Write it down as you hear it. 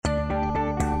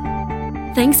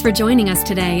Thanks for joining us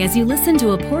today as you listen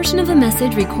to a portion of a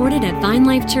message recorded at Vine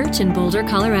Life Church in Boulder,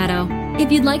 Colorado.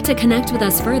 If you'd like to connect with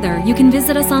us further, you can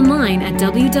visit us online at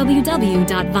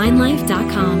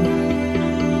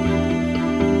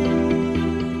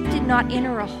www.vinelife.com. Did not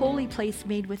enter a holy place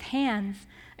made with hands,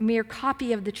 a mere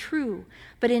copy of the true,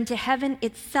 but into heaven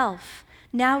itself,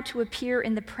 now to appear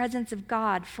in the presence of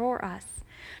God for us.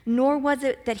 Nor was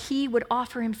it that he would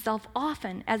offer himself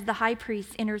often, as the high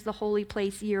priest enters the holy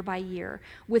place year by year,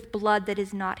 with blood that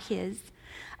is not his.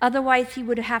 Otherwise he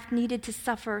would have needed to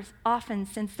suffer often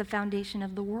since the foundation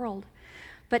of the world.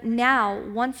 But now,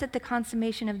 once at the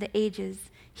consummation of the ages,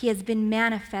 he has been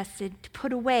manifested to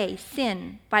put away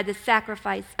sin by the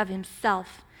sacrifice of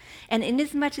himself. And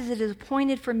inasmuch as it is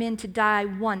appointed for men to die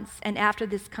once, and after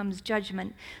this comes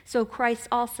judgment, so Christ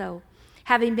also,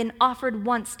 having been offered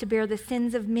once to bear the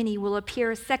sins of many, will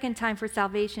appear a second time for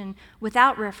salvation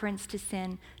without reference to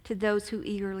sin to those who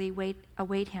eagerly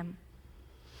await him.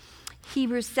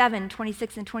 Hebrews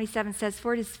 7:26 and 27 says,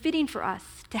 "For it is fitting for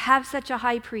us to have such a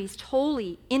high priest,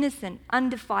 holy, innocent,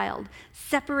 undefiled,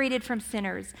 separated from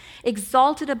sinners,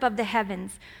 exalted above the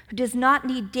heavens, who does not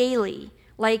need daily,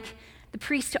 like the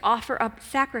priest, to offer up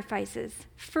sacrifices,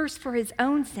 first for his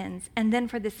own sins and then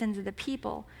for the sins of the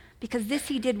people, because this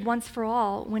he did once for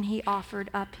all when he offered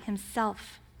up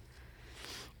himself."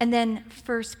 And then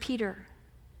 1 Peter,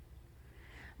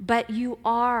 "But you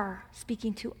are,"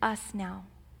 speaking to us now,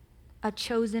 "a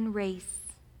chosen race,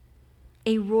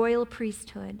 a royal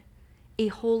priesthood, a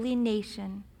holy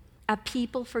nation, a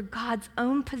people for God's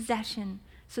own possession,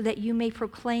 so that you may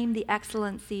proclaim the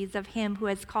excellencies of him who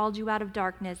has called you out of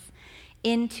darkness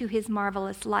into his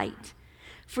marvelous light.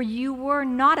 For you were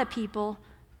not a people,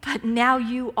 but now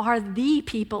you are the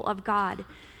people of God.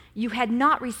 You had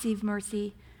not received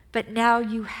mercy, but now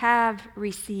you have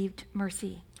received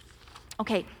mercy."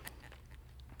 Okay,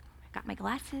 got my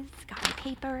glasses, got my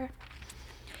paper.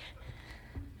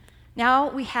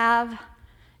 Now we have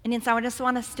an insight. I just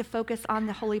want us to focus on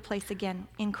the holy place again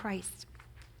in Christ.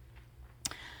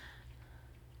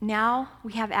 Now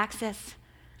we have access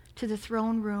to the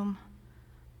throne room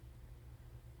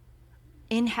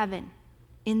in heaven,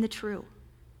 in the true.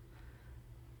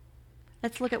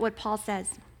 Let's look at what Paul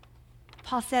says.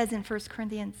 Paul says in 1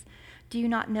 Corinthians, "Do you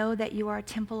not know that you are a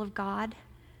temple of God,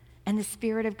 and the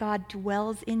Spirit of God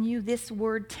dwells in you?" This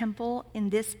word temple in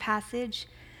this passage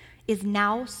is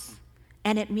naos,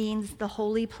 and it means the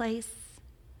holy place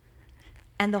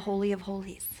and the holy of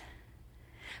holies.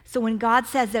 So when God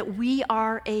says that we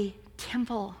are a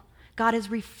temple, God is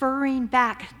referring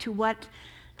back to what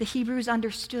the Hebrews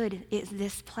understood is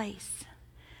this place.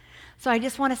 So I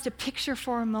just want us to picture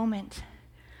for a moment.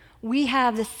 We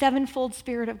have the sevenfold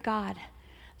Spirit of God,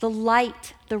 the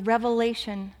light, the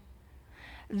revelation,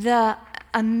 the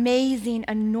amazing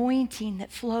anointing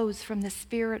that flows from the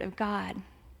Spirit of God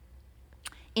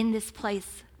in this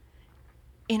place,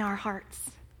 in our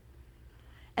hearts.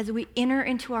 As we enter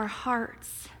into our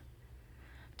hearts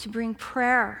to bring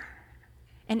prayer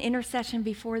and intercession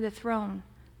before the throne,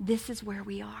 this is where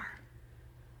we are.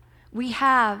 We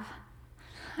have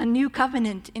a new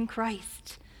covenant in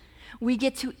Christ. We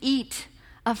get to eat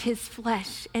of his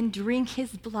flesh and drink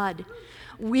his blood.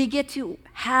 We get to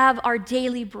have our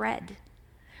daily bread.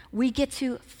 We get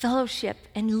to fellowship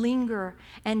and linger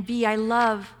and be, I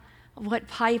love what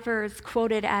Piper's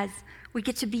quoted as, we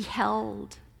get to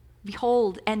behold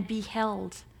and be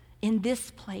held in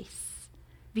this place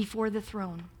before the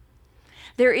throne.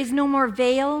 There is no more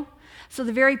veil, so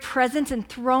the very presence and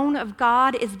throne of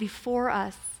God is before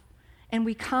us, and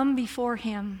we come before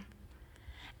him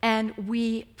and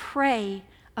we pray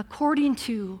according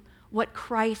to what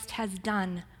Christ has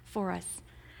done for us.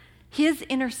 His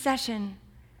intercession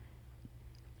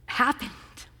happened.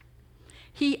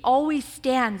 He always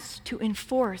stands to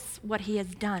enforce what he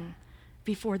has done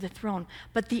before the throne.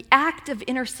 But the act of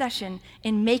intercession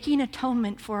in making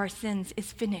atonement for our sins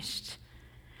is finished.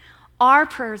 Our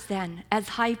prayers then, as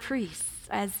high priests,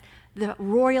 as the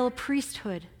royal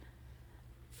priesthood,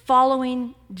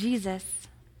 following Jesus,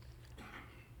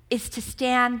 is to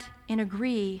stand and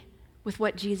agree with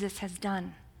what Jesus has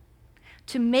done,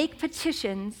 to make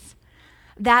petitions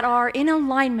that are in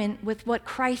alignment with what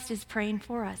Christ is praying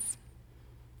for us.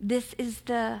 This is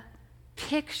the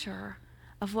picture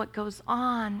of what goes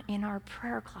on in our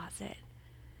prayer closet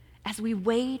as we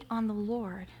wait on the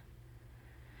Lord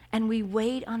and we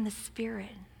wait on the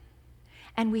Spirit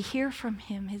and we hear from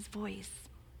him his voice.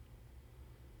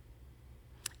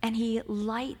 And he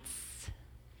lights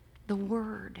the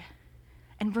word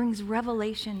and brings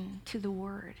revelation to the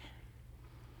word.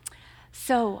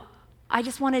 So I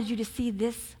just wanted you to see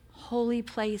this holy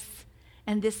place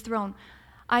and this throne.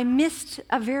 I missed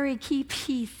a very key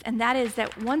piece, and that is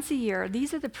that once a year,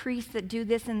 these are the priests that do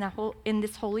this in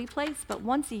this holy place, but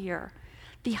once a year,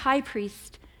 the high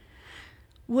priest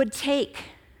would take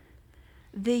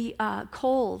the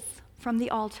coals from the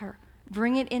altar,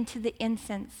 bring it into the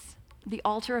incense, the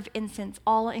altar of incense,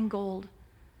 all in gold.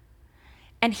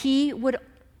 And he would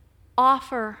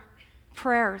offer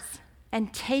prayers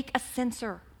and take a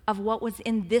censer of what was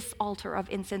in this altar of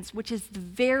incense, which is the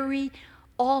very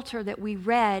altar that we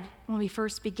read when we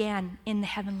first began in the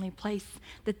heavenly place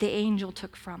that the angel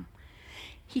took from.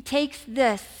 He takes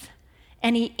this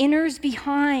and he enters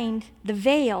behind the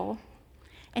veil,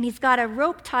 and he's got a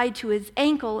rope tied to his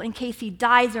ankle in case he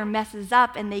dies or messes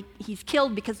up and he's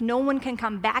killed, because no one can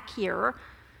come back here.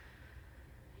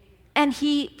 And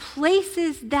he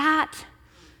places that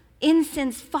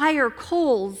incense fire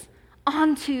coals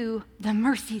onto the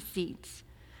mercy seat.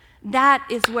 That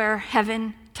is where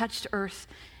heaven touched earth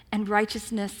and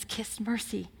righteousness kissed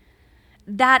mercy.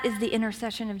 That is the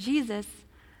intercession of Jesus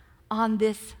on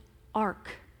this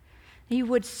ark. He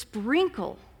would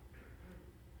sprinkle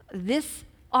this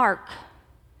ark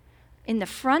in the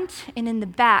front and in the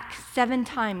back 7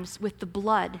 times with the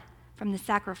blood from the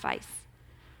sacrifice.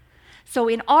 So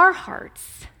in our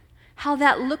hearts, how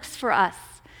that looks for us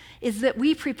is that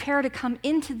we prepare to come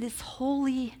into this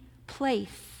holy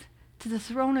place, to the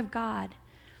throne of God,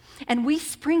 and we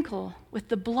sprinkle with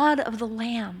the blood of the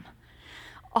Lamb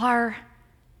our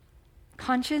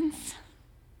conscience,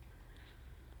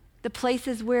 the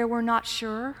places where we're not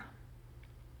sure.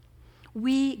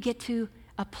 We get to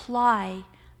apply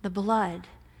the blood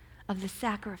of the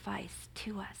sacrifice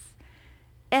to us.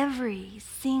 Every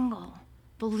single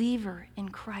believer in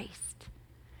Christ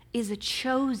is a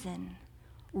chosen,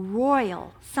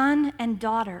 royal son and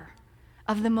daughter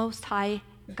of the Most High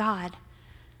God,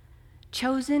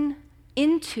 chosen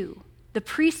into the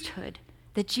priesthood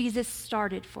that Jesus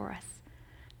started for us,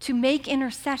 to make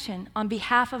intercession on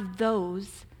behalf of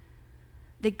those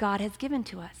that God has given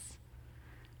to us.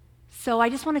 So I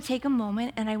just want to take a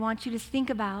moment and I want you to think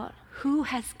about, who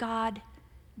has God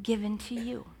given to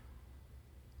you?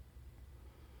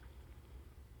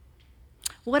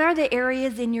 What are the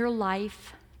areas in your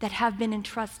life that have been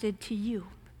entrusted to you?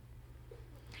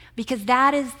 Because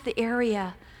that is the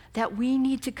area that we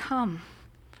need to come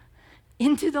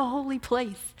into the holy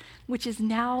place, which is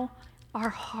now our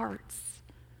hearts,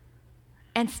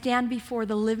 and stand before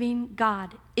the living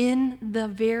God in the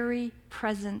very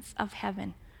presence of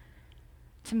heaven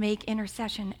to make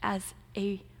intercession as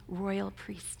a royal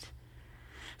priest.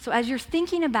 So as you're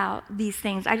thinking about these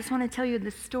things, I just want to tell you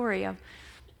the story of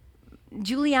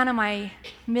Juliana, my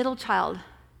middle child.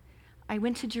 I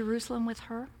went to Jerusalem with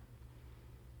her,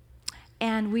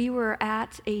 and we were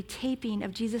at a taping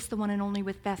of Jesus, the One and Only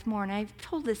with Beth Moore, and I've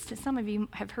told this to some of you,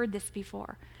 have heard this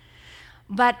before.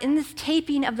 But in this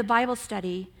taping of the Bible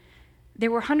study, there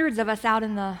were hundreds of us out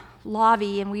in the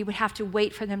lobby, and we would have to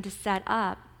wait for them to set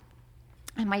up.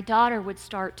 And my daughter would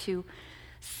start to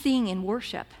sing and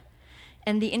worship.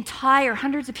 And the entire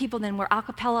hundreds of people then were a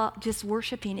cappella just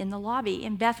worshiping in the lobby.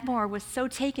 And Beth Moore was so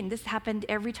taken, this happened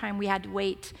every time we had to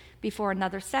wait before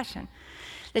another session,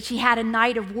 that she had a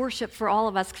night of worship for all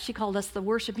of us. She called us the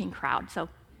worshiping crowd.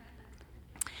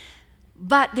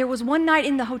 But there was one night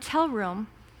in the hotel room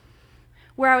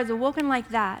where I was awoken like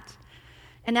that.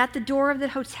 And at the door of the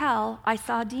hotel, I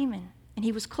saw a demon. And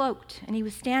he was cloaked. And he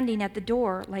was standing at the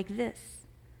door like this.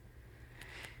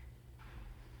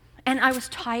 And I was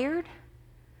tired.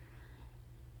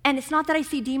 And it's not that I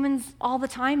see demons all the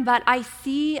time, but I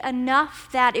see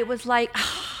enough that it was like,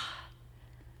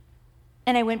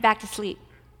 and I went back to sleep.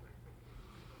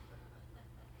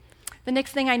 The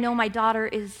next thing I know, my daughter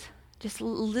is just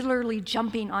literally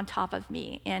jumping on top of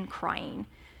me and crying.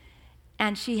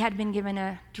 And she had been given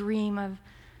a dream of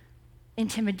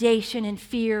intimidation and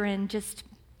fear and just,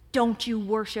 don't you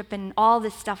worship, and all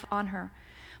this stuff on her.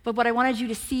 But what I wanted you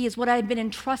to see is what I had been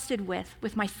entrusted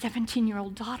with my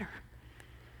 17-year-old daughter,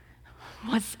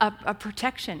 was a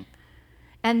protection.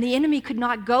 And the enemy could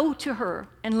not go to her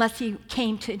unless he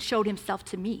came to and showed himself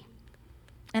to me.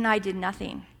 And I did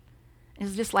nothing. It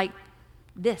was just like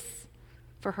this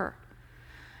for her.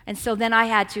 And so then I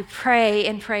had to pray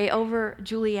and pray over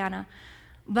Juliana.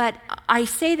 But I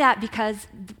say that because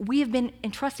we have been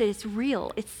entrusted. It's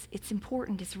real. It's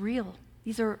important. It's real.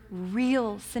 These are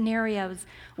real scenarios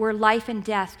where life and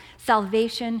death,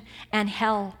 salvation and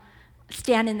hell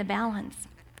stand in the balance.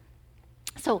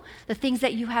 So the things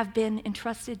that you have been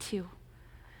entrusted to,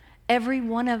 every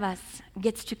one of us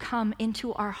gets to come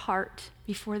into our heart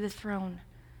before the throne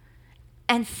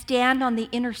and stand on the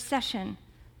intercession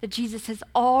that Jesus has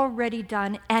already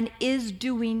done and is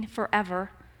doing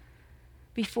forever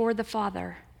before the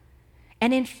Father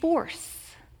and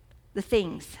enforce the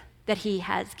things that he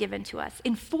has given to us,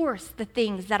 enforce the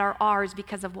things that are ours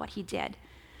because of what he did.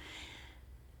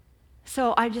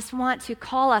 So I just want to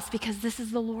call us, because this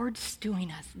is the Lord's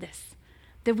doing us this,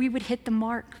 that we would hit the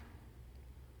mark,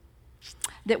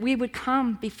 that we would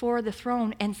come before the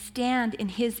throne and stand in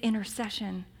his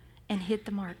intercession and hit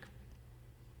the mark.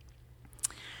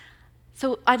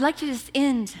 So I'd like to just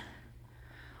end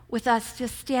with us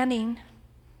just standing,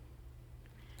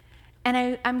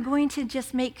 and I'm going to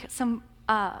just make some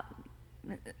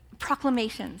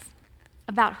proclamations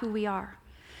about who we are.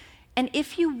 And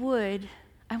if you would,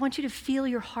 I want you to feel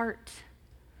your heart.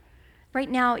 Right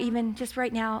now, even just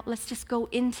right now, let's just go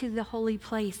into the holy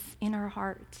place in our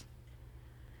heart.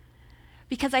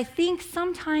 Because I think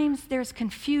sometimes there's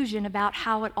confusion about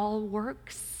how it all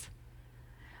works.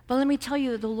 But let me tell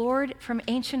you, the Lord from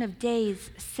Ancient of Days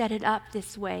set it up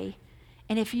this way.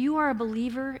 And if you are a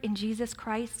believer in Jesus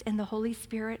Christ and the Holy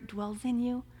Spirit dwells in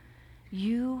you,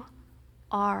 you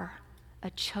are a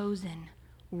chosen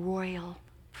royal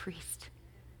priest.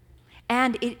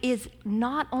 And it is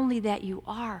not only that you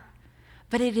are,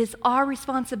 but it is our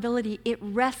responsibility. It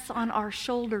rests on our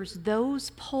shoulders. Those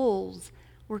poles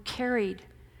were carried.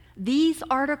 These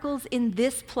articles in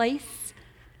this place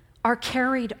are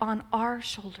carried on our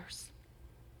shoulders.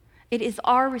 It is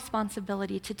our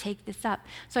responsibility to take this up.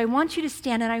 So I want you to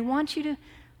stand, and I want you to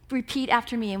repeat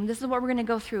after me, and this is what we're going to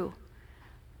go through.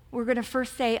 We're going to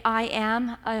first say, I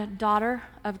am a daughter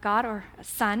of God, or a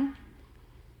son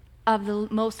of the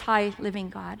Most High living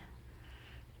God.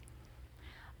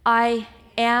 I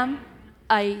am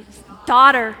a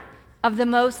daughter of the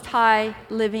Most High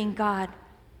living God.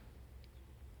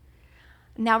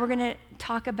 Now we're going to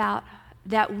talk about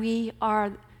that we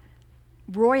are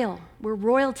royal. We're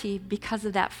royalty because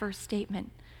of that first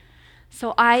statement.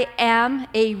 So I am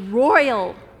a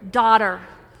royal daughter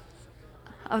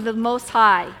of the Most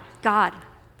High God.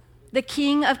 The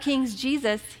King of Kings,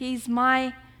 Jesus, he's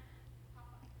my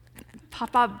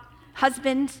papa,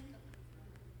 husband,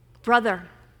 brother.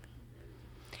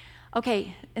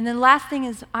 Okay, and then the last thing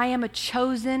is I am a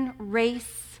chosen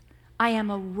race. I am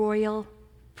a royal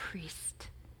priest.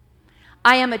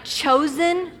 I am a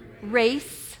chosen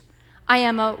race. I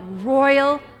am a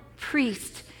royal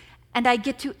priest. And I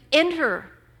get to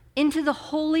enter into the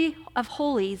Holy of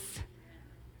Holies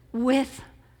with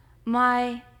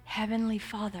my Heavenly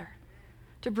Father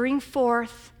to bring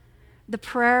forth the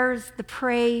prayers, the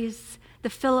praise, the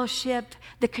fellowship,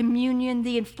 the communion,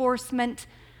 the enforcement,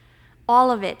 all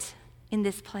of it in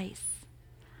this place.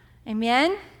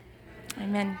 Amen?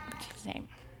 Amen. In Jesus' name.